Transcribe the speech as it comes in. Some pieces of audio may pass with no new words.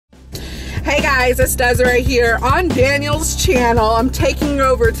Hey guys, it's Desiree here on Daniel's channel. I'm taking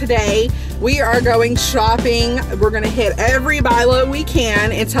over today. We are going shopping. We're gonna hit every buy low we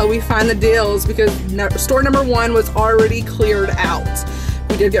can until we find the deals because store number 1 was already cleared out.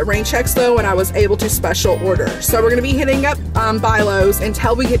 We did get rain checks though and I was able to special order. So we're gonna be hitting up buy lows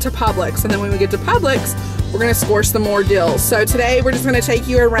until we get to Publix, and then when we get to Publix, we're gonna score some more deals. So today we're just gonna take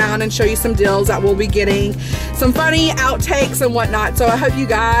you around and show you some deals that we'll be getting, some funny outtakes and whatnot. So I hope you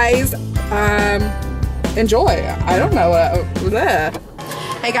guys enjoy. I don't know what.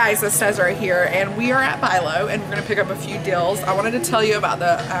 Hey guys, it's Desiree here, and we are at Buy Low, and we're gonna pick up a few deals. I wanted to tell you about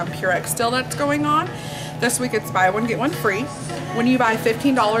the Purex deal that's going on. This week it's buy one, get one free. When you buy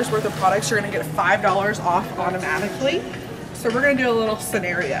 $15 worth of products, you're gonna get $5 off automatically. So we're gonna do a little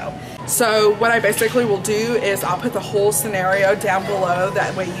scenario. So what I basically will do is I'll put the whole scenario down below,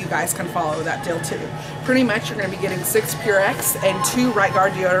 that way you guys can follow that deal too. Pretty much you're gonna be getting 6 Purex and 2 Right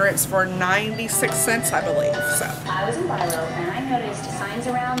Guard deodorants for 96 cents, I believe. So I was in Buy Low and I noticed signs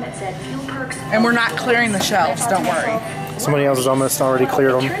around that said fuel perks. And we're not clearing the shelves, don't worry. Somebody else has almost already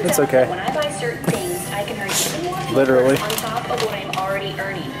cleared them. It's okay. When I buy certain things, I can earn even more Literally. on top of what I'm already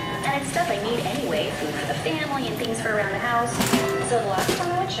earning. And it's stuff I need anyway, food for the family and things for around the house. So the last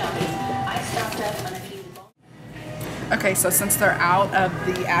time I went shopping, I stocked up on a few. Okay, so since they're out of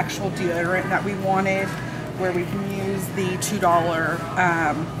the actual deodorant that we wanted, where we can use the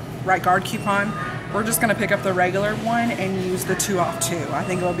 $2 Right Guard coupon, we're just gonna pick up the regular one and use the 2 off 2. I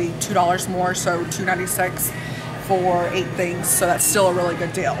think it'll be $2 more, so $2.96 for 8 things, so that's still a really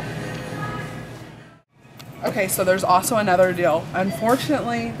good deal. Okay, so there's also another deal.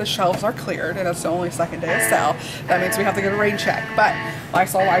 Unfortunately, the shelves are cleared and it's the only second day of sale. That means we have to get a rain check. But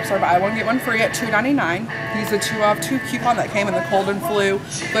Lysol wipes are buy one, get one free at $2.99. Use the 2 off 2 coupon that came in the cold and flu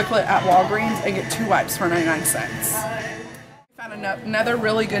booklet at Walgreens and get 2 wipes for 99 cents. Found another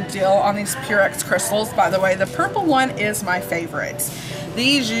really good deal on these Purex crystals. By the way, the purple one is my favorite.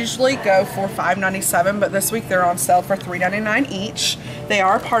 These usually go for $5.97, but this week they're on sale for $3.99 each. They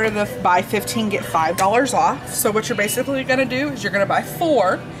are part of the buy 15 get $5 off. So what you're basically gonna do is you're gonna buy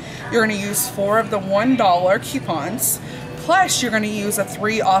 4. You're gonna use 4 of the $1 coupons. Plus you're gonna use a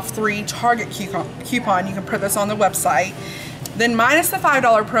 3 off 3 Target coupon. You can put this on the website. Then minus the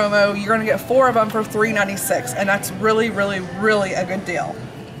 $5 promo, you're gonna get 4 of them for $3.96, and that's really, really, really a good deal.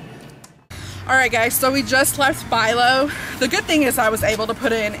 Alright guys, so we just left Buy Low. The good thing is I was able to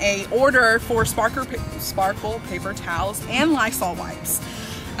put in a order for Sparkle paper towels and Lysol wipes.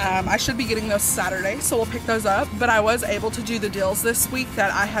 I should be getting those Saturday, so we'll pick those up, but I was able to do the deals this week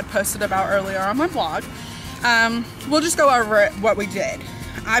that I had posted about earlier on my blog. We'll just go over what we did.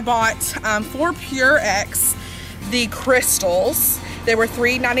 I bought 4 Purex, the crystals. They were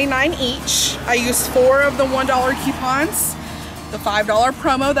 $3.99 each. I used 4 of the $1 coupons, the $5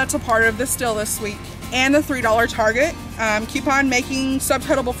 promo that's a part of this deal this week, and the $3 Target coupon, making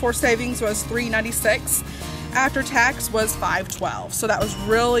subtotal before savings was $3.96. After tax was $5.12, so that was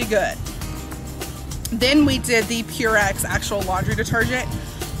really good. Then we did the Purex actual laundry detergent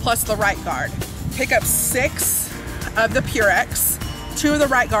plus the Right Guard. Pick up 6 of the Purex, 2 of the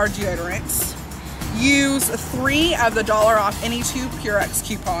Right Guard deodorants, use 3 of the $1 off any 2 Purex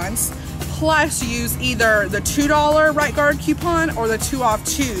coupons, plus use either the $2 Right Guard coupon or the 2 off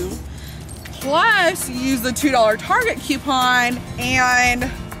 2, plus use the $2 Target coupon and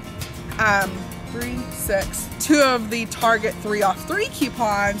 2 of the Target 3 off 3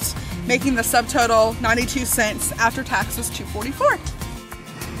 coupons, making the subtotal 92 cents. After tax was $2.44.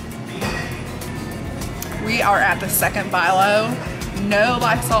 We are at the second Buy Low. No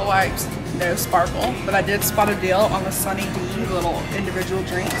Lysol wipes, no Sparkle, but I did spot a deal on the Sunny D little individual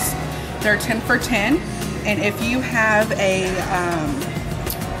drinks. They're 10 for 10, and if you have a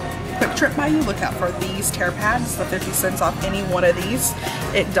quick trip by you, look out for these tear pads, the 50 cents off any one of these.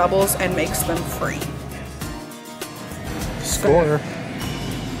 It doubles and makes them free. Score.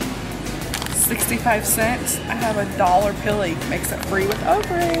 65 cents. I have a $1 Pilly, makes it free with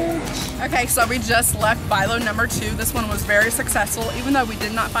overage. Okay, so we just left Buy Low number 2. This one was very successful. Even though we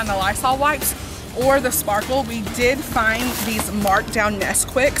did not find the Lysol wipes or the Sparkle, we did find these marked down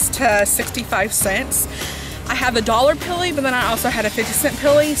Nesquiks to 65 cents. I had the $1 Pilly, but then I also had a 50-cent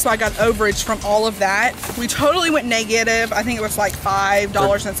Pilly, so I got overage from all of that. We totally went negative. I think it was like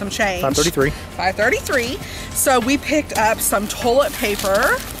 $5 and some change. $5.33. So we picked up some toilet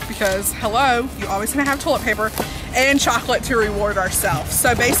paper because, hello, you always gonna have toilet paper, and chocolate to reward ourselves.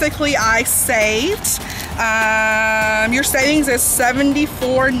 So basically I saved, your savings is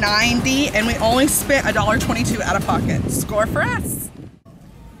 $74.90, and we only spent $1.22 out of pocket. Score for us.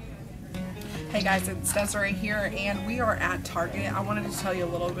 Hey guys, it's Desiree here, and we are at Target. I wanted to tell you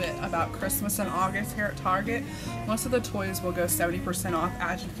a little bit about Christmas in August here at Target. Most of the toys will go 70% off,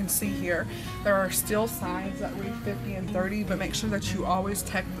 as you can see here. There are still signs that read 50 and 30, but make sure that you always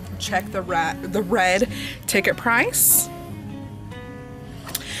check the red ticket price.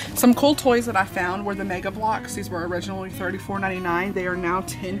 Some cool toys that I found were the Mega Blocks. These were originally $34.99. They are now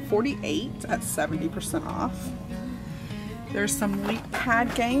 $10.48 at 70% off. There's some Leap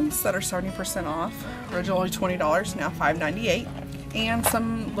Pad games that are 70% off. Originally $20, now $5.98. And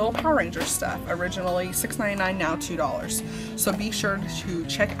some little Power Ranger stuff. Originally $6.99, now $2. So be sure to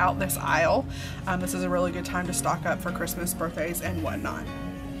check out this aisle. This is a really good time to stock up for Christmas, birthdays, and whatnot.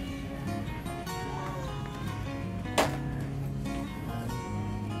 I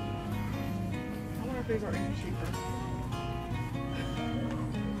wonder if these are any cheaper.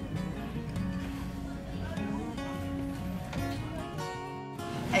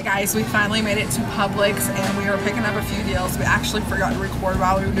 Hey guys, we finally made it to Publix and we are picking up a few deals. We actually forgot to record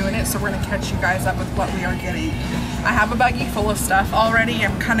while we were doing it, so we're going to catch you guys up with what we are getting. I have a buggy full of stuff already.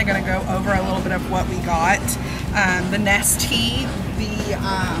 I'm kind of going to go over a little bit of what we got. The Nest Tea, the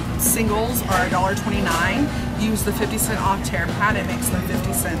singles are $1.29. Use the 50-cent off tear pad. It makes them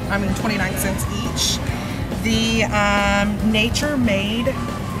 29 cents each. The Nature Made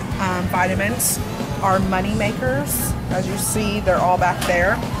vitamins are money makers. As you see, they're all back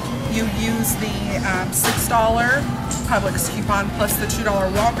there. You use the $6 Publix coupon plus the $2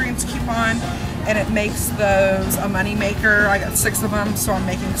 Walgreens coupon, and it makes those a money maker. I got 6 of them, so I'm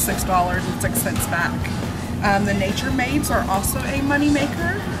making $6.06 back. The Nature Maids are also a money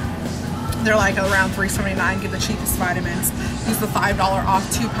maker. They're like around $3.79. Get the cheapest vitamins. Use the $5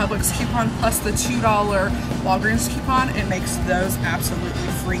 off 2 Publix coupon plus the $2 Walgreens coupon. It makes those absolutely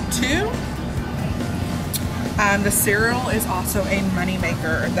free too. The cereal is also a money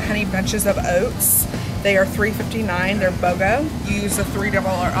maker. The Honey Bunches of Oats, they are $3.59. They're BOGO. You use the $3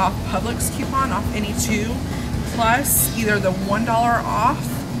 off Publix coupon off any 2, plus either the $1 off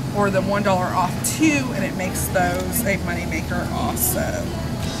or the $1 off 2, and it makes those a money maker also.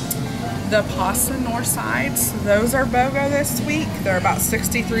 The Pasta North Sides, those are BOGO this week. They're about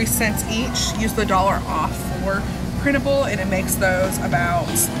 63 cents each. Use the $1 off for printable, and it makes those about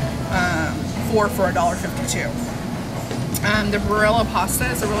 4 for $1.52. The Barilla pasta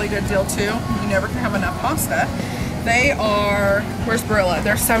is a really good deal too. You never can have enough pasta. They are, where's Barilla?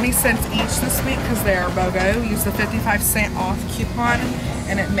 They're 70 cents each this week because they are BOGO. Use the 55-cent off coupon,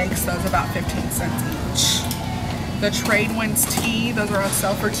 and it makes those about 15 cents each. The Trade Winds tea, those are on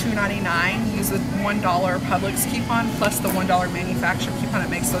sale for $2.99. Use the $1 Publix coupon plus the $1 manufacturer coupon. It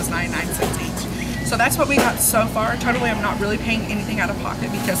makes those 99 cents each. So that's what we got so far. Totally, I'm not really paying anything out of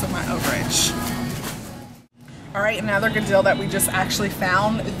pocket because of my overage. All right, another good deal that we just actually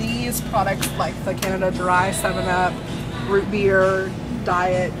found. These products like the Canada Dry, 7-Up, Root Beer,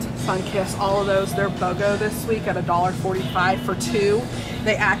 Diet, Sunkist, all of those, they're BOGO this week at $1.45 for 2.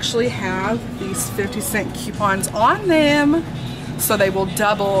 They actually have these 50-cent coupons on them, so they will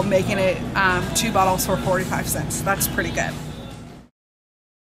double, making it 2 bottles for 45 cents. That's pretty good.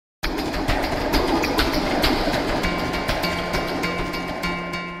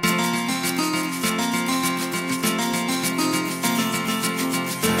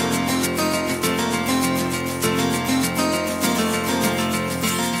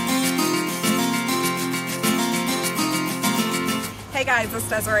 Hey guys, it's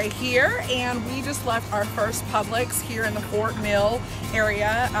Desiree here, and we just left our first Publix here in the Fort Mill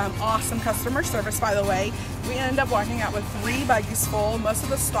area. Awesome customer service, by the way. We ended up walking out with 3 buggies full. Most of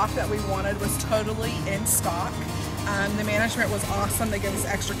the stock that we wanted was totally in stock. The management was awesome. They gave us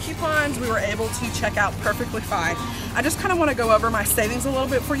extra coupons. We were able to check out perfectly fine. I just kind of want to go over my savings a little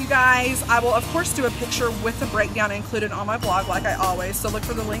bit for you guys. I will, of course, do a picture with the breakdown included on my blog like I always, so look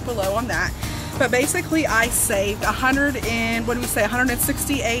for the link below on that. But basically, I saved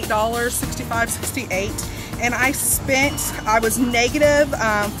 $168, 65, 68, and I was negative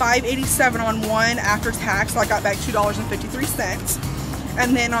 $5.87 on one after tax, so I got back $2.53,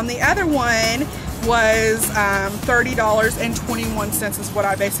 and then on the other one was $30.21 is what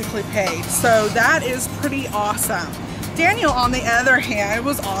I basically paid. So that is pretty awesome. Daniel, on the other hand,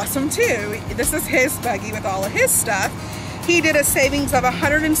 was awesome too. This is his buggy with all of his stuff. He did a savings of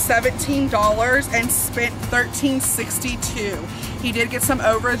 $117 and spent $13.62. He did get some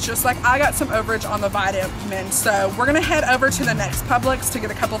overage, just like I got some overage on the vitamins. So we're gonna head over to the next Publix to get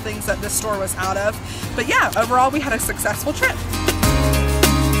a couple things that this store was out of. But yeah, overall we had a successful trip.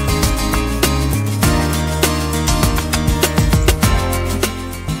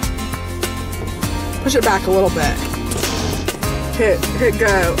 Push it back a little bit. hit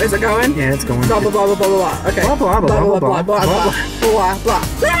go. Is it going? Yeah, it's going. Blah blah blah blah blah blah. Okay. Blah blah blah blah blah blah blah blah blah.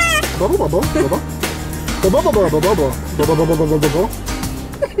 Blah blah blah blah blah blah blah blah blah blah blah blah blah blah blah blah blah blah.